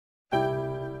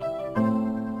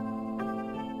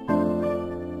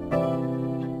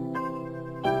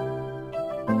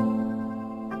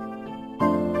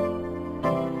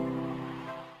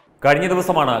കഴിഞ്ഞ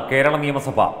ദിവസമാണ് കേരള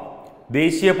നിയമസഭ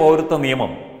ദേശീയ പൗരത്വ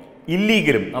നിയമം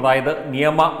ഇല്ലീഗലും, അതായത്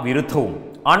നിയമവിരുദ്ധവും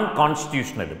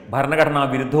അൺകോൺസ്റ്റിറ്റ്യൂഷണലും ഭരണഘടനാ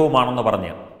വിരുദ്ധവുമാണെന്ന്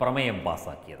പറഞ്ഞ് പ്രമേയം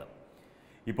പാസാക്കിയത്.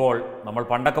 ഇപ്പോൾ നമ്മൾ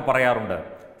പണ്ടൊക്കെ പറയാറുണ്ട്,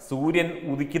 സൂര്യൻ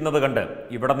ഉദിക്കുന്നത് കണ്ട്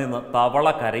ഇവിടെ നിന്ന് തവള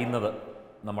കരയുന്നത്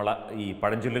നമ്മൾ ഈ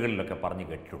പഴഞ്ചൊല്ലുകളിലൊക്കെ പറഞ്ഞു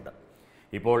കേട്ടിട്ടുണ്ട്.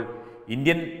 ഇപ്പോൾ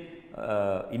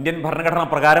ഇന്ത്യൻ ഭരണഘടനാ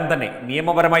പ്രകാരം തന്നെ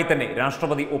നിയമപരമായി തന്നെ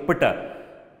രാഷ്ട്രപതി ഒപ്പിട്ട്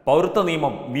പൗരത്വ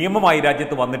നിയമം നിയമമായി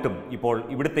രാജ്യത്ത് വന്നിട്ടും ഇപ്പോൾ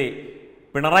ഇവിടുത്തെ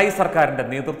പിണറായി സർക്കാരിൻ്റെ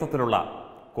നേതൃത്വത്തിലുള്ള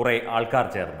കുറേ ആൾക്കാർ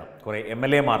ചേർന്ന്, കുറേ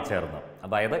MLA-മാർ ചേർന്ന്,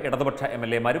 അതായത് ഇടതുപക്ഷ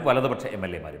MLA-മാരും വലതുപക്ഷ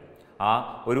MLA-മാരും ആ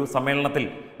ഒരു സമ്മേളനത്തിൽ,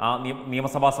 ആ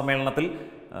നിയമസഭാ സമ്മേളനത്തിൽ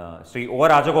ശ്രീ O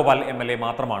രാജഗോപാൽ MLA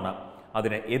മാത്രമാണ്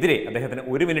അതിന് എതിരെ, അദ്ദേഹത്തിന്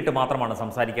 1 മിനിറ്റ് മാത്രമാണ്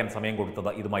സംസാരിക്കാൻ സമയം കൊടുത്തത്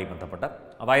ഇതുമായി ബന്ധപ്പെട്ട്.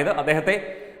 അതായത്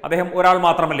അദ്ദേഹം ഒരാൾ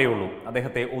മാത്രമല്ലേ ഉള്ളൂ,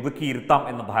 അദ്ദേഹത്തെ ഒതുക്കിയിരുത്താം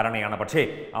എന്ന ധാരണയാണ്. പക്ഷേ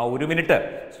ആ 1 മിനിറ്റ്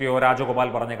ശ്രീ O രാജഗോപാൽ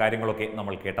പറഞ്ഞ കാര്യങ്ങളൊക്കെ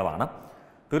നമ്മൾ കേട്ടതാണ്.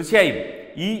 തീർച്ചയായും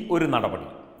ഈ ഒരു നടപടി,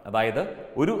 അതായത്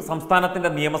ഒരു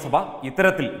സംസ്ഥാനത്തിൻ്റെ നിയമസഭ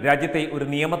ഇത്തരത്തിൽ രാജ്യത്തെ ഒരു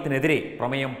നിയമത്തിനെതിരെ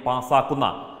പ്രമേയം പാസാക്കുന്ന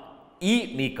ഈ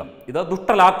നീക്കം, ഇത്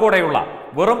ദുഷ്ടലാക്കോടെയുള്ള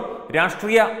വെറും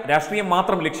രാഷ്ട്രീയം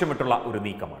മാത്രം ലക്ഷ്യമിട്ടുള്ള ഒരു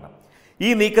നീക്കമാണ്. ഈ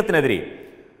നീക്കത്തിനെതിരെ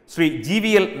ശ്രീ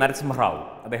GVL നരസിംഹറാവു,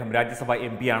 അദ്ദേഹം രാജ്യസഭ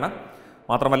MP ആണ്.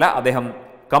 മാത്രമല്ല അദ്ദേഹം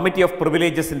കമ്മിറ്റി ഓഫ്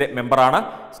പ്രിവിലേജസിൻ്റെ മെമ്പറാണ്,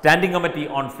 സ്റ്റാൻഡിംഗ് കമ്മിറ്റി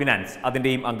ഓൺ ഫിനാൻസ്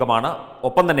അതിൻ്റെയും അംഗമാണ്,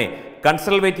 ഒപ്പം തന്നെ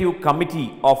conservative committee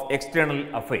of external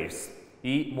affairs,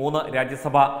 ഈ 3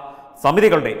 രാജ്യസഭാ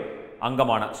സമിതികളുടെ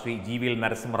അംഗമാണ് ശ്രീ GVL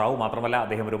നരസിംഹറാവു. മാത്രമല്ല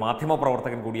അദ്ദേഹം ഒരു മാധ്യമ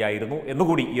പ്രവർത്തകൻ കൂടിയായിരുന്നു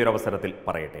എന്നുകൂടി ഈ ഒരു അവസരത്തിൽ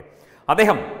പറയട്ടെ.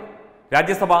 അദ്ദേഹം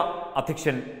രാജ്യസഭാ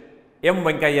അധ്യക്ഷൻ M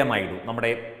വെങ്കയ്യ നായിഡു,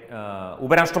 നമ്മുടെ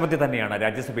ഉപരാഷ്ട്രപതി തന്നെയാണ്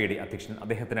രാജ്യസഭയുടെ അധ്യക്ഷൻ,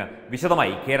 അദ്ദേഹത്തിന്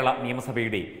വിശദമായി കേരള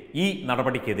നിയമസഭയുടെ ഈ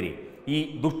നടപടിക്കെതിരെ, ഈ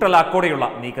ദുഷ്ടലാക്കോടെയുള്ള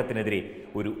നീക്കത്തിനെതിരെ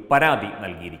ഒരു പരാതി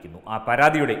നൽകിയിരിക്കുന്നു. ആ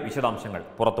പരാതിയുടെ വിശദാംശങ്ങൾ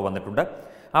പുറത്തു വന്നിട്ടുണ്ട്.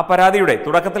 ആ പരാതിയുടെ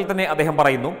തുടക്കത്തിൽ തന്നെ അദ്ദേഹം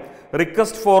പറയുന്നു,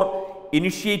 request for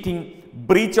initiating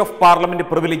breach of parliament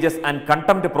privileges and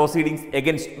contempt proceedings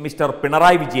against Mr.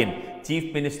 Pinarayi Vijayan, Chief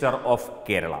Minister of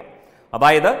Kerala.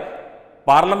 അതായത്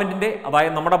പാർലമെന്റിന്റെ,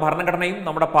 അതായത് നമ്മുടെ ഭരണഘടനയും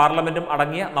നമ്മുടെ പാർലമെന്റും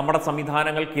അടങ്ങിയ നമ്മുടെ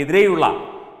സംവിധാനങ്ങൾക്കെതിരെയുള്ള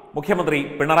മുഖ്യമന്ത്രി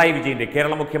പിണറായി വിജയന്റെ,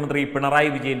 കേരള മുഖ്യമന്ത്രി പിണറായി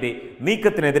വിജയന്റെ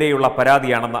നീക്കത്തിനെതിരെയുള്ള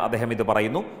പരാതിയാണെന്ന് അദ്ദേഹം ഇത്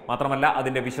പറയുന്നു. മാത്രമല്ല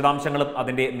അതിന്റെ വിശദാംശങ്ങളും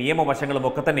അതിന്റെ നിയമവശങ്ങളും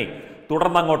ഒക്കെ തന്നെ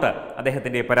തുടർന്നങ്ങോട്ട്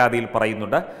അദ്ദേഹത്തിന്റെ പരാതിയിൽ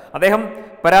പറയുന്നുണ്ട്. അദ്ദേഹം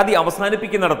പരാതി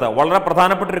അവസാനിപ്പിക്കുന്നിടത്ത് വളരെ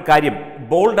പ്രധാനപ്പെട്ട ഒരു കാര്യം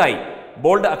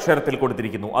ബോൾഡ് അക്ഷരത്തിൽ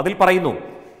കൊടുത്തിരിക്കുന്നു. അതിൽ പറയുന്നു,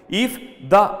 if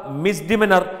the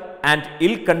മിസ്ഡിമിനർ and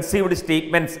ill-conceived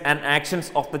statements and actions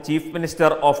of the Chief Minister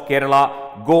of Kerala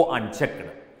go unchecked.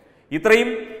 ഇത്രയും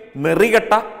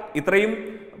നെറികെട്ട, ഇത്രയും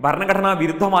ഭരണഘടനാ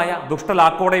വിരുദ്ധമായ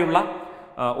ദുഷ്ടലാക്കോടെയുള്ള,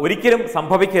 ഒരിക്കലും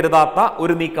സംഭവിക്കരുതാത്ത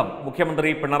ഒരു നീക്കം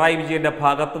മുഖ്യമന്ത്രി പിണറായി വിജയന്റെ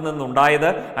ഭാഗത്തു നിന്നുണ്ടായത്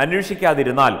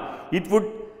അന്വേഷിക്കാതിരുന്നാൽ it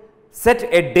would set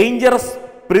A dangerous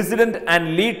precedent and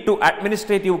lead to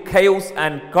administrative chaos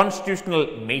and constitutional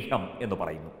mayhem എന്ന്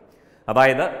പറയുന്നു.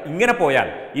 അതായത് ഇങ്ങനെ പോയാൽ,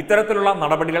 ഇത്തരത്തിലുള്ള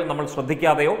നടപടികൾ നമ്മൾ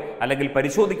ശ്രദ്ധിക്കാതെയോ അല്ലെങ്കിൽ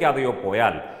പരിശോധിക്കാതെയോ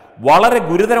പോയാൽ വളരെ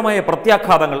ഗുരുതരമായ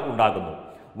പ്രത്യാഘാതങ്ങൾ ഉണ്ടാകുന്നു.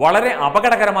 വളരെ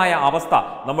അപകടകരമായ അവസ്ഥ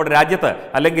നമ്മുടെ രാജ്യത്ത്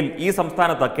അല്ലെങ്കിൽ ഈ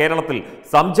സംസ്ഥാനത്ത്, കേരളത്തിൽ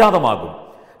സംജാതമാകും.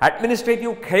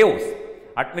 അഡ്മിനിസ്ട്രേറ്റീവ് ഖയോസ്,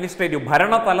 അഡ്മിനിസ്ട്രേറ്റീവ്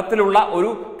ഭരണതലത്തിലുള്ള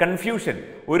ഒരു കൺഫ്യൂഷൻ,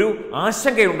 ഒരു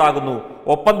ആശങ്കയുണ്ടാകുന്നു.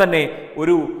 ഒപ്പം തന്നെ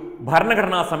ഒരു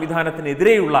ഭരണഘടനാ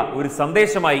സംവിധാനത്തിനെതിരെയുള്ള ഒരു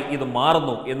സന്ദേശമായി ഇത്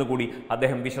മാറുന്നു എന്നുകൂടി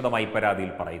അദ്ദേഹം വിശദമായി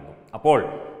പരാതിയിൽ പറയുന്നു. അപ്പോൾ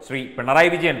ശ്രീ പിണറായി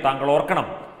വിജയൻ, താങ്കൾ ഓർക്കണം,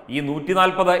 ഈ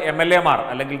 140 MLA-മാർ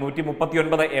അല്ലെങ്കിൽ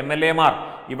 139 MLA-മാർ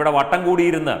ഇവിടെ വട്ടം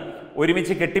കൂടിയിരുന്ന്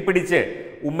ഒരുമിച്ച് കെട്ടിപ്പിടിച്ച്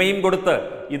ഉമ്മയും കൊടുത്ത്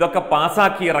ഇതൊക്കെ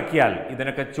പാസാക്കി ഇറക്കിയാൽ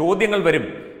ഇതിനൊക്കെ ചോദ്യങ്ങൾ വരും,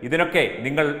 ഇതിനൊക്കെ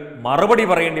നിങ്ങൾ മറുപടി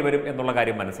പറയേണ്ടി വരും എന്നുള്ള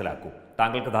കാര്യം മനസ്സിലാക്കൂ.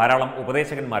 താങ്കൾക്ക് ധാരാളം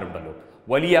ഉപദേശകന്മാരുണ്ടല്ലോ,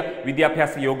 വലിയ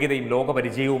വിദ്യാഭ്യാസ യോഗ്യതയും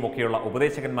ലോകപരിചയവും ഒക്കെയുള്ള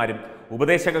ഉപദേശകന്മാരും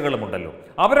ഉപദേശകകളുമുണ്ടല്ലോ,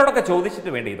 അവരോടൊക്കെ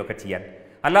ചോദിച്ചിട്ട് വേണ്ടേ ഇതൊക്കെ ചെയ്യാൻ.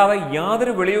 അല്ലാതെ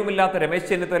യാതൊരു വെളിവുമില്ലാത്ത രമേശ്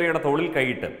ചെന്നിത്തലയുടെ തോളിൽ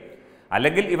കൈയിട്ട്,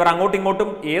 അല്ലെങ്കിൽ ഇവർ അങ്ങോട്ടും ഇങ്ങോട്ടും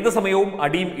ഏത് സമയവും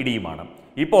അടിയും ഇടിയുമാണ്.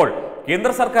 ഇപ്പോൾ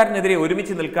കേന്ദ്ര സർക്കാരിനെതിരെ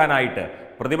ഒരുമിച്ച് നിൽക്കാനായിട്ട്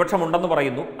പ്രതിപക്ഷമുണ്ടെന്ന്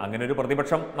പറയുന്നു. അങ്ങനെ ഒരു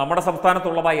പ്രതിപക്ഷം നമ്മുടെ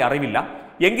സംസ്ഥാനത്തുള്ളതായി അറിവില്ല.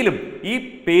 എങ്കിലും ഈ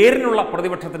പേരിനുള്ള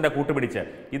പ്രതിപക്ഷത്തിന്റെ കൂട്ടുപിടിച്ച്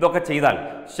ഇതൊക്കെ ചെയ്താൽ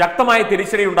ശക്തമായ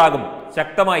തിരിച്ചടി ഉണ്ടാകും,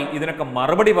 ശക്തമായി ഇതിനൊക്കെ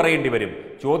മറുപടി പറയേണ്ടി വരും,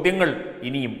 ചോദ്യങ്ങൾ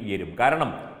ഇനിയും ഉയരും.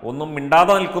 കാരണം ഒന്നും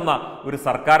മിണ്ടാതെ നിൽക്കുന്ന ഒരു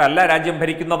സർക്കാരല്ല രാജ്യം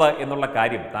ഭരിക്കുന്നത് എന്നുള്ള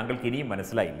കാര്യം താങ്കൾക്ക് ഇനിയും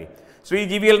മനസ്സിലായില്ലേ? ശ്രീ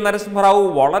GVL നരസിംഹറാവു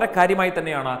വളരെ കാര്യമായി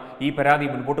തന്നെയാണ് ഈ പരാതി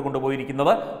മുൻപോട്ട്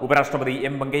കൊണ്ടുപോയിരിക്കുന്നത്. ഉപരാഷ്ട്രപതി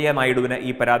M വെങ്കയ്യ നായിഡുവിന്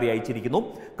ഈ പരാതി അയച്ചിരിക്കുന്നു.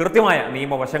 കൃത്യമായ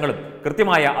നിയമവശങ്ങളും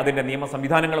കൃത്യമായ അതിൻ്റെ നിയമ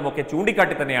സംവിധാനങ്ങളും ഒക്കെ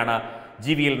ചൂണ്ടിക്കാട്ടി തന്നെയാണ്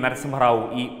GVL നരസിംഹറാവു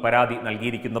ഈ പരാതി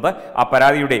നൽകിയിരിക്കുന്നത്. ആ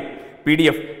പരാതിയുടെ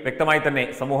PDF വ്യക്തമായി തന്നെ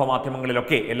സമൂഹ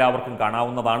മാധ്യമങ്ങളിലൊക്കെ എല്ലാവർക്കും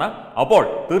കാണാവുന്നതാണ്. അപ്പോൾ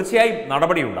തീർച്ചയായും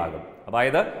നടപടി ഉണ്ടാകും.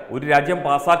 അതായത് ഒരു രാജ്യം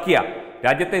പാസാക്കിയ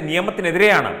രാജ്യത്തെ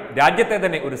നിയമത്തിനെതിരെയാണ് രാജ്യത്തെ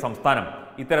തന്നെ ഒരു സംസ്ഥാനം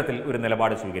ഇത്തരത്തിൽ ഒരു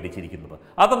നിലപാട് സ്വീകരിച്ചിരിക്കുന്നത്.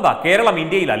 അതെന്താ, കേരളം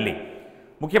ഇന്ത്യയിലല്ലേ?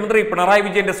 മുഖ്യമന്ത്രി പിണറായി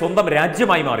വിജയന്റെ സ്വന്തം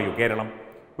രാജ്യമായി മാറിയോ കേരളം?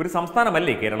 ഒരു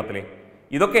സംസ്ഥാനമല്ലേ കേരളത്തിലെ?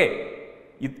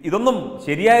 ഇതൊന്നും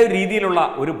ശരിയായ രീതിയിലുള്ള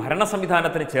ഒരു ഭരണ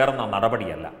സംവിധാനത്തിന് ചേർന്ന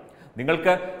നടപടിയല്ല.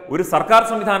 നിങ്ങൾക്ക് ഒരു സർക്കാർ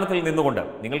സംവിധാനത്തിൽ നിന്നുകൊണ്ട്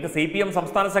നിങ്ങൾക്ക് CPM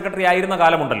സംസ്ഥാന സെക്രട്ടറി ആയിരുന്ന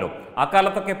കാലമുണ്ടല്ലോ, ആ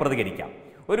കാലത്തൊക്കെ പ്രതികരിക്കാം.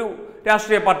 ഒരു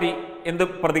രാഷ്ട്രീയ പാർട്ടി എന്ത്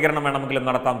പ്രതികരണം വേണമെങ്കിലും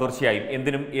നടത്താം. തീർച്ചയായും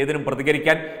ഏതിനും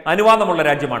പ്രതികരിക്കാൻ അനുവാദമുള്ള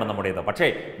രാജ്യമാണ് നമ്മുടേത്. പക്ഷേ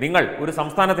നിങ്ങൾ ഒരു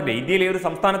സംസ്ഥാനത്തിൻ്റെ, ഇന്ത്യയിലെ ഒരു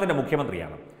സംസ്ഥാനത്തിൻ്റെ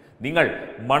മുഖ്യമന്ത്രിയാണ്. നിങ്ങൾ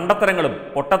മണ്ടത്തരങ്ങളും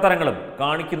പൊട്ടത്തരങ്ങളും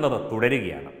കാണിക്കുന്നത്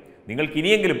തുടരുകയാണ്. നിങ്ങൾക്ക്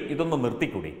ഇനിയെങ്കിലും ഇതൊന്നും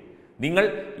നിർത്തിക്കൂടി. നിങ്ങൾ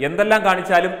എന്തെല്ലാം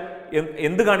കാണിച്ചാലും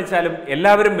എന്ത് കാണിച്ചാലും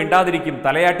എല്ലാവരും മിണ്ടാതിരിക്കും,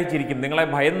 തലയാട്ടിച്ചിരിക്കും, നിങ്ങളെ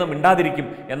ഭയന്ന് മിണ്ടാതിരിക്കും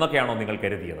എന്നൊക്കെയാണോ നിങ്ങൾ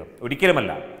കരുതിയത്?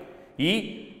 ഒരിക്കലുമല്ല.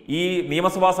 ഈ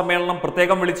നിയമസഭാ സമ്മേളനം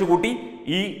പ്രത്യേകം വിളിച്ചുകൂട്ടി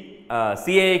ഈ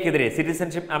CAA-ക്കെതിരെ,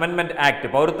 സിറ്റിസൺഷിപ്പ് അമെൻമെന്റ് ആക്ട്,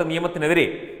 പൗരത്വ നിയമത്തിനെതിരെ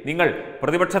നിങ്ങൾ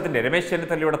പ്രതിപക്ഷത്തിന്റെ രമേശ്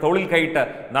ചെന്നിത്തലയുടെ തോളിൽ കൈയിട്ട്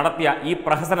നടത്തിയ ഈ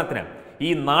പ്രഹസനത്തിന്,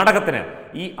 ഈ നാടകത്തിന്,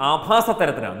 ഈ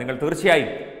ആഭാസത്തരത്തിന് നിങ്ങൾ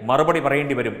തീർച്ചയായും മറുപടി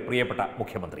പറയേണ്ടി വരും പ്രിയപ്പെട്ട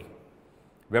മുഖ്യമന്ത്രി.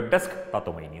 വെബ് ഡെസ്ക്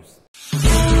തത്വമൈ ന്യൂസ്.